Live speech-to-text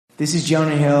This is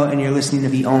Jonah Hill, and you're listening to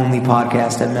the only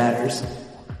podcast that matters.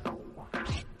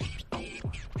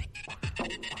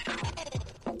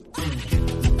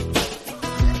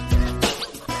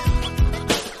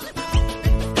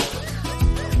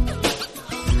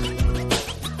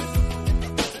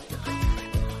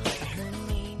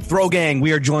 Throw Gang,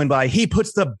 we are joined by He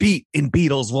Puts the Beat in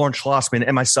Beatles, Lawrence Schlossman,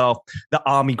 and myself, the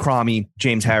Omicromy,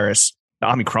 James Harris. The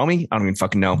Omicromy? I don't even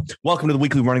fucking know. Welcome to the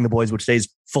weekly Running the Boys, which today's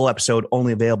full episode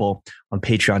only available on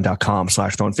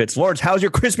patreon.com/throwingfits. Lawrence, how's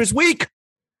your Christmas week?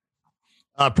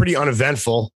 Pretty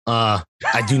uneventful. I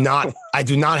do not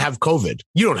have COVID.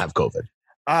 You don't have COVID.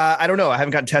 I don't know. I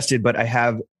haven't gotten tested, but I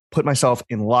have put myself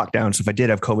in lockdown. So if I did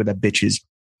have COVID, that bitch is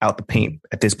out the paint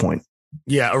at this point.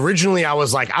 Yeah. Originally, I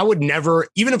was like, I would never,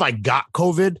 even if I got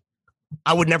COVID,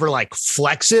 I would never like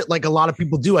flex it like a lot of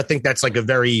people do. I think that's like it's a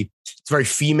very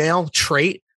female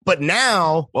trait. But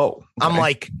now, I'm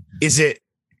like, is it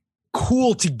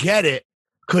cool to get it?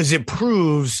 Because it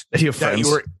proves that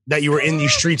you were in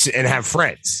these streets and have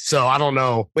friends. So I don't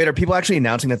know. Wait, are people actually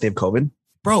announcing that they have COVID?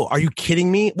 Bro, are you kidding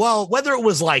me? Well, whether it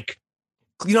was like,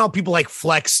 you know, people like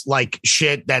flex like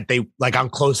shit that they like on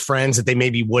close friends that they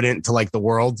maybe wouldn't to like the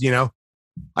world, you know?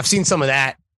 I've seen some of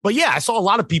that. But yeah, I saw a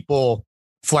lot of people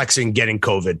flexing getting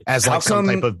COVID as like some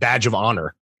type of badge of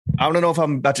honor. I don't know if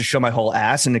I'm about to show my whole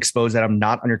ass and expose that I'm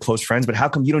not on your close friends, but how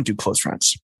come you don't do close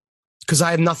friends? Because I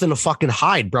have nothing to fucking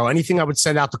hide, bro. Anything I would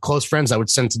send out to close friends, I would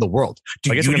send to the world.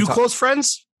 Do you do close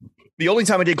friends? The only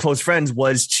time I did close friends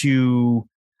was to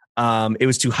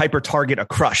hyper target a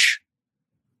crush.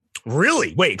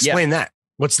 Really? Wait, explain that.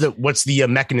 What's the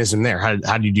mechanism there?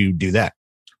 How do you do that?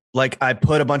 Like I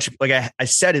put a bunch of I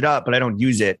set it up, but I don't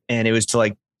use it, and it was to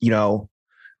like, you know.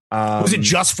 Was it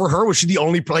just for her? Was she the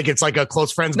only it's like a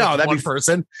close friends? No, that'd one be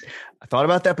person. I thought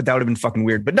about that, but that would have been fucking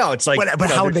weird. But no, it's like, but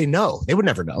how would they know? They would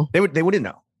never know. They wouldn't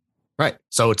know. Right.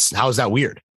 So how is that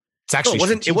weird? It's actually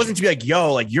it wasn't to be like,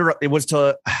 yo, like it was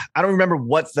to, I don't remember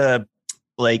what the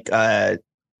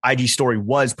IG story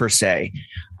was per se.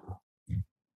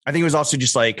 I think it was also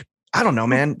just like, I don't know,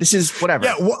 man. This is whatever.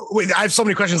 Yeah. Wait, I have so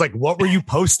many questions. Like, what were you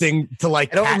posting to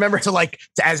like? I don't remember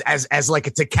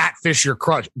to catfish your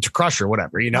crush or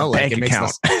whatever. You know, like bank it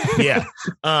account. Yeah.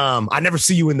 I never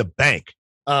see you in the bank.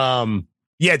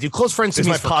 Yeah, dude. Close friends to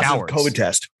me is for cowards. COVID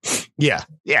test. Yeah.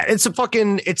 Yeah. It's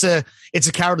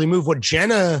a cowardly move.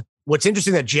 What's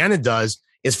interesting that Jenna does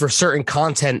is for certain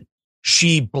content,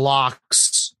 she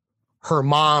blocks her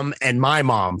mom and my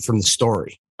mom from the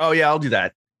story. Oh yeah, I'll do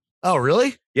that. Oh,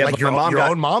 really? Yeah, like your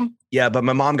own mom? Yeah, but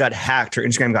my mom got hacked. Her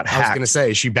Instagram got hacked. I was going to say,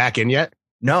 is she back in yet?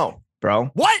 No, bro.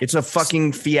 What? It's a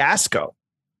fucking fiasco.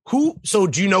 Who? So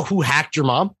do you know who hacked your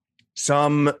mom?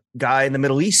 Some guy in the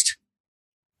Middle East.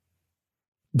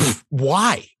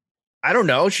 Why? I don't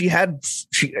know. She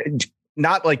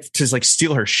not like to like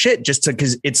steal her shit, just to,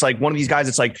 because it's like one of these guys.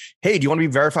 It's like, hey, do you want to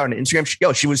be verified on Instagram?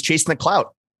 She was chasing the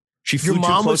clout. She flew too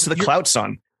close to the clout,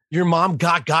 son. Your mom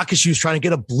got because she was trying to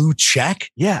get a blue check?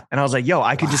 Yeah. And I was like, yo,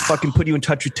 I could just fucking put you in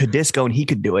touch with Tedisco and he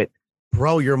could do it.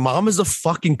 Bro, your mom is a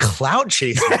fucking clout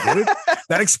chaser, dude.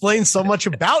 That explains so much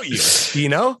about you. You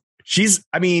know?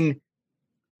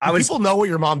 People know what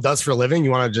your mom does for a living. You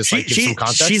want to just give some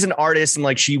context? She's an artist, and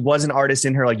like she was an artist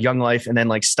in her like young life, and then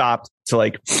like stopped to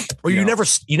like. Or you never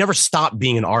stopped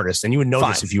being an artist, and you would know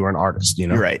this if you were an artist. You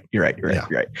know, you're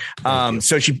right.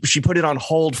 So she put it on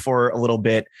hold for a little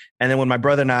bit, and then when my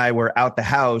brother and I were out the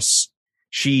house,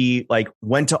 she like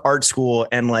went to art school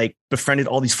and like befriended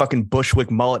all these fucking Bushwick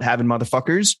mullet having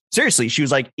motherfuckers. Seriously, she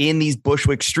was like in these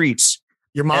Bushwick streets.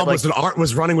 Your mom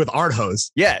was running with art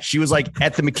hose. Yeah, she was like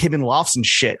at the McKibben Lofts and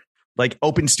shit, like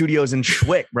open studios in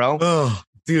Schwick, bro. Oh,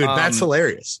 dude, that's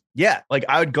hilarious. Yeah, like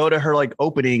I would go to her like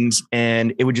openings,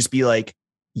 and it would just be like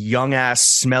young ass,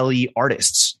 smelly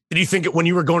artists. Did you think when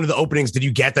you were going to the openings, did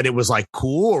you get that it was like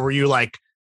cool, or were you like?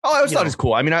 Oh, I always thought it was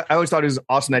cool. I mean, I always thought it was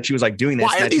awesome that she was like doing this.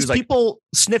 Why are these people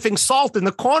sniffing salt in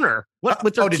the corner? What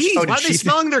with their keys? Why are they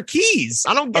smelling their keys?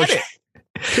 I don't get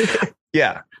it.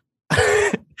 Yeah.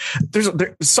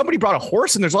 Somebody brought a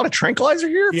horse and there's a lot of tranquilizer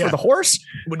here for the horse.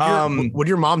 Would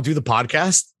your mom do the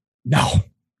podcast? No,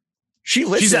 she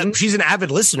listens. She's an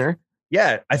avid listener.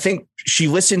 Yeah. I think she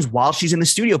listens while she's in the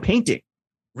studio painting.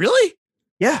 Really?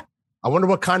 Yeah. I wonder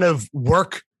what kind of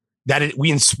work that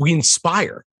we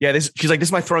inspire. Yeah, she's like, this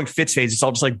is my throwing fits phase. It's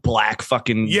all just like black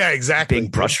fucking exactly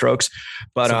big brush strokes.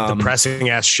 But some depressing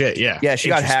ass shit. Yeah. She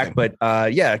got hacked, but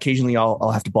occasionally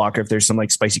I'll have to block her if there's some like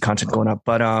spicy content going up.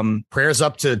 But prayers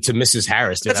up to Mrs.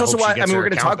 Harris. Dude. That's also why we're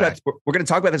gonna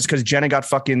talk about this because Jenna got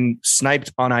fucking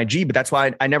sniped on IG, but that's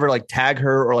why I never like tag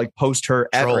her or like post her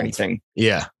ever or anything.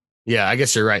 Yeah. I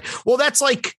guess you're right. Well, that's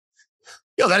like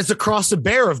Yo, that is the cross to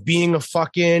bear of being a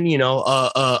fucking,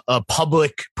 a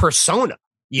public persona.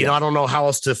 You know, I don't know how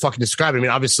else to fucking describe it. I mean,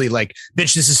 obviously, like,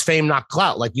 bitch, this is fame, not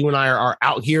clout. Like, you and I are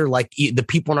out here, like, the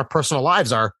people in our personal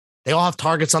lives they all have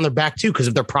targets on their back, too, because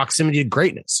of their proximity to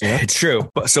greatness. Yeah? It's true.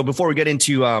 But so before we get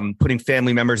into putting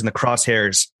family members in the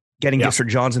crosshairs, getting gifts for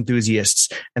John's enthusiasts,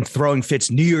 and throwing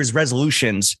Fitz New Year's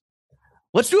resolutions,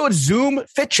 let's do a Zoom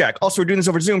fit check. Also, we're doing this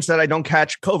over Zoom so that I don't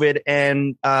catch COVID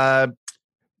and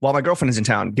while my girlfriend is in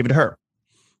town, give it to her.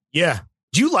 Yeah.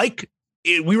 Do you like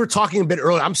it? We were talking a bit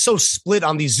earlier. I'm so split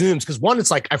on these Zooms because one,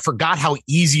 it's like I forgot how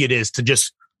easy it is to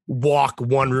just walk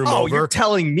one room over. You're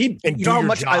telling me, and you know how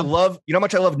much I love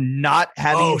not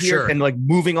having you here and like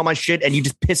moving all my shit, and you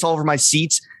just piss all over my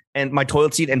seats and my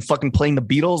toilet seat and fucking playing the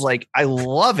Beatles. Like, I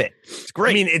love it. It's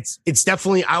great. I mean, it's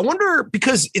definitely, I wonder,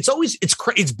 because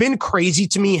it's been crazy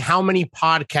to me how many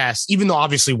podcasts, even though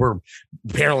obviously we're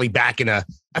apparently back in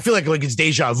I feel like it's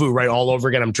deja vu, right? All over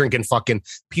again. I'm drinking fucking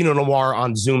Pinot Noir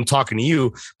on Zoom talking to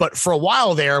you. But for a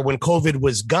while there, when COVID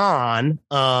was gone,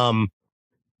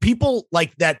 people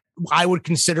like that I would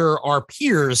consider our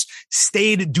peers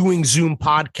stayed doing Zoom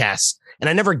podcasts. And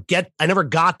I never got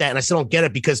that. And I still don't get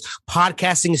it because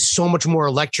podcasting is so much more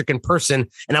electric in person.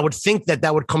 And I would think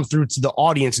that would come through to the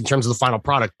audience in terms of the final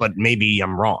product, but maybe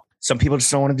I'm wrong. Some people just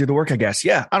don't want to do the work, I guess.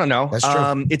 Yeah, I don't know. That's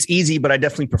true. It's easy, but I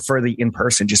definitely prefer the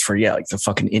in-person just for, like the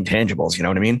fucking intangibles. You know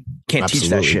what I mean? Can't teach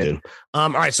that shit. Dude. All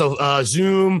right. So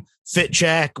Zoom fit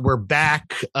check. We're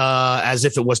back as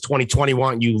if it was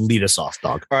 2021. You lead us off,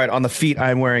 dog. All right. On the feet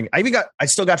I'm wearing, I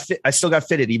still got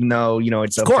fitted, even though,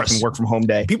 it's a fucking work from home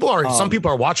day. Some people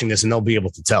are watching this and they'll be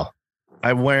able to tell.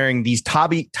 I'm wearing these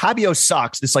Tabio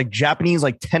socks, this like Japanese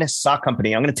like tennis sock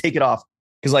company. I'm going to take it off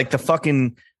because like the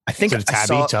fucking, I think it's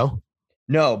Tabby toe.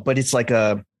 No, but it's like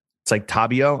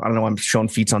Tabio. I don't know. I'm showing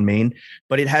feet on Maine,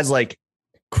 but it has like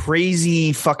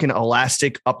crazy fucking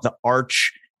elastic up the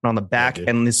arch and on the back,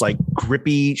 and this like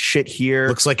grippy shit here.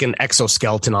 Looks like an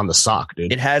exoskeleton on the sock,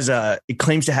 dude. It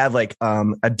claims to have like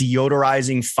a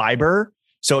deodorizing fiber,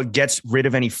 so it gets rid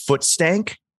of any foot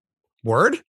stank.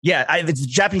 Word? Yeah, the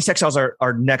Japanese textiles are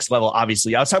next level.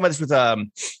 Obviously, I was talking about this with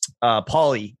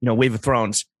Paulie, Wave of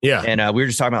Thrones. Yeah, and we were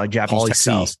just talking about like Japanese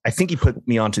textiles. I think he put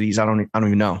me onto these. I don't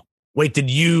even know. Wait,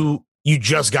 did you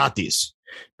just got these?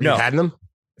 No, you had them?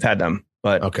 I've had them,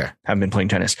 but okay, haven't been playing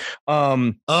tennis. They're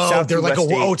like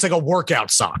it's like a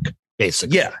workout sock,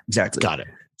 basically. Yeah, exactly. Got it.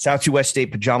 South to West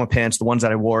State pajama pants, the ones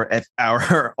that I wore at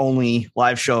our only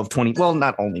live show of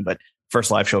not only, but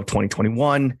first live show of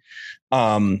 2021.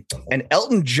 And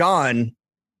Elton John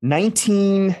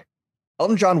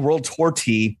World Tour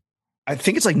tee. I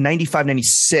think it's like 95,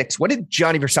 96. When did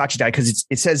Gianni Versace die? Because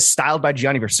it says styled by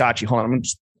Gianni Versace. Hold on.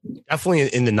 Definitely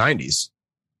in the 90s.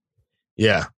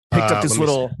 Yeah. Picked up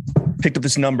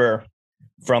this number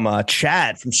from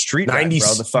Chad from Street 90s,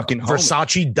 bro. The fucking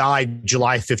Versace died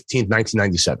July 15th,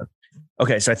 1997.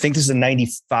 Okay. So I think this is a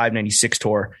 95, 96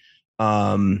 tour.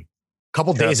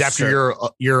 Couple days after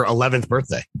your 11th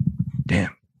birthday.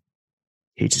 Damn.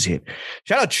 Hates his hate.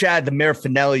 Shout out Chad, the mayor of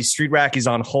Finelli. Street Rack is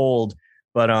on hold,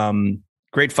 but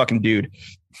great fucking dude.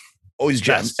 Always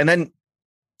just. And then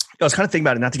I was kind of thinking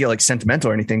about it, not to get like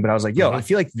sentimental or anything, but I was like, I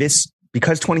feel like this,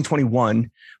 because 2021,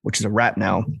 which is a wrap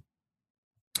now,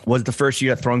 was the first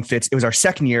year at Throwing Fits. It was our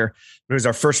second year, but it was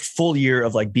our first full year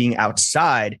of like being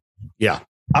outside. Yeah.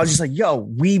 I was just like,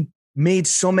 we made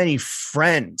so many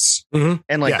friends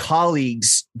and like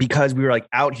colleagues because we were like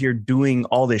out here doing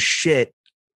all this shit.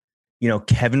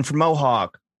 Kevin from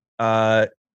Mohawk,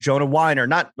 Jonah Weiner,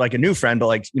 not like a new friend, but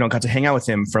like, got to hang out with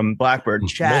him from Blackbird,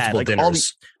 Chad, multiple like dinners. All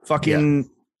these fucking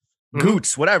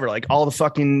Goots, whatever, like all the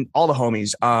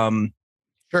homies.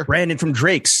 Sure. Brandon from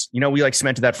Drake's, we like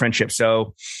cemented that friendship.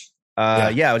 So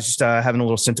I was just having a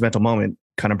little sentimental moment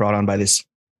kind of brought on by this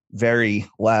very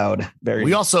loud,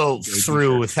 we also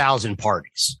threw 1,000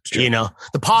 parties, the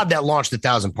pod that launched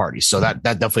 1,000 parties. So that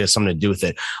definitely has something to do with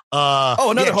it.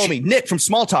 Another homie, Nick from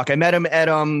Small Talk. I met him at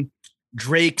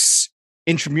Drake's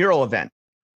intramural event.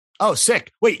 Oh,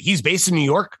 sick. Wait, he's based in New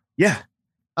York? Yeah.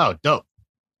 Oh, dope.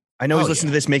 I know he's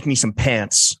listening to this, making me some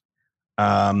pants.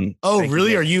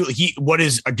 Really?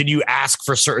 Did you ask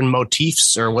for certain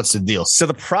motifs or what's the deal? So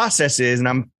the process is, and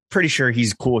I'm pretty sure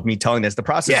he's cool with me telling this. The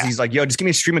process, he's like, just give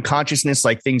me a stream of consciousness,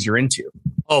 like things you're into.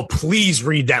 Oh, please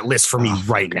read that list for me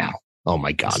right now. Oh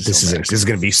my God, this is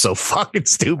going to be so fucking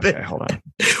stupid. Okay, hold on.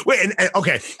 Wait,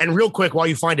 and real quick, while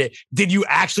you find it, did you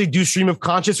actually do stream of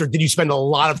conscious, or did you spend a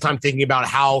lot of time thinking about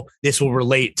how this will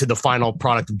relate to the final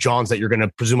product of John's that you're going to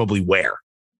presumably wear?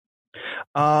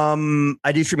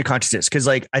 I do stream of consciousness because,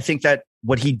 like, I think that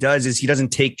what he does is he doesn't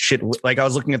take shit. Like, I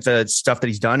was looking at the stuff that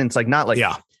he's done, and it's like not like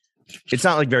it's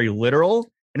not like very literal,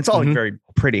 and it's all like, very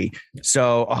pretty.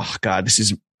 So, oh God, this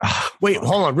is. Wait,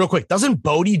 hold on real quick. Doesn't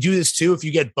Bodhi do this too? If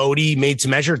you get Bodhi made to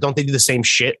measure, don't they do the same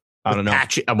shit? I don't know.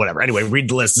 Whatever. Anyway, read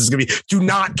the list. This is going to be, do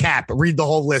not cap. Read the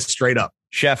whole list straight up.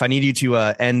 Chef, I need you to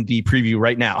end the preview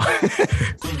right now.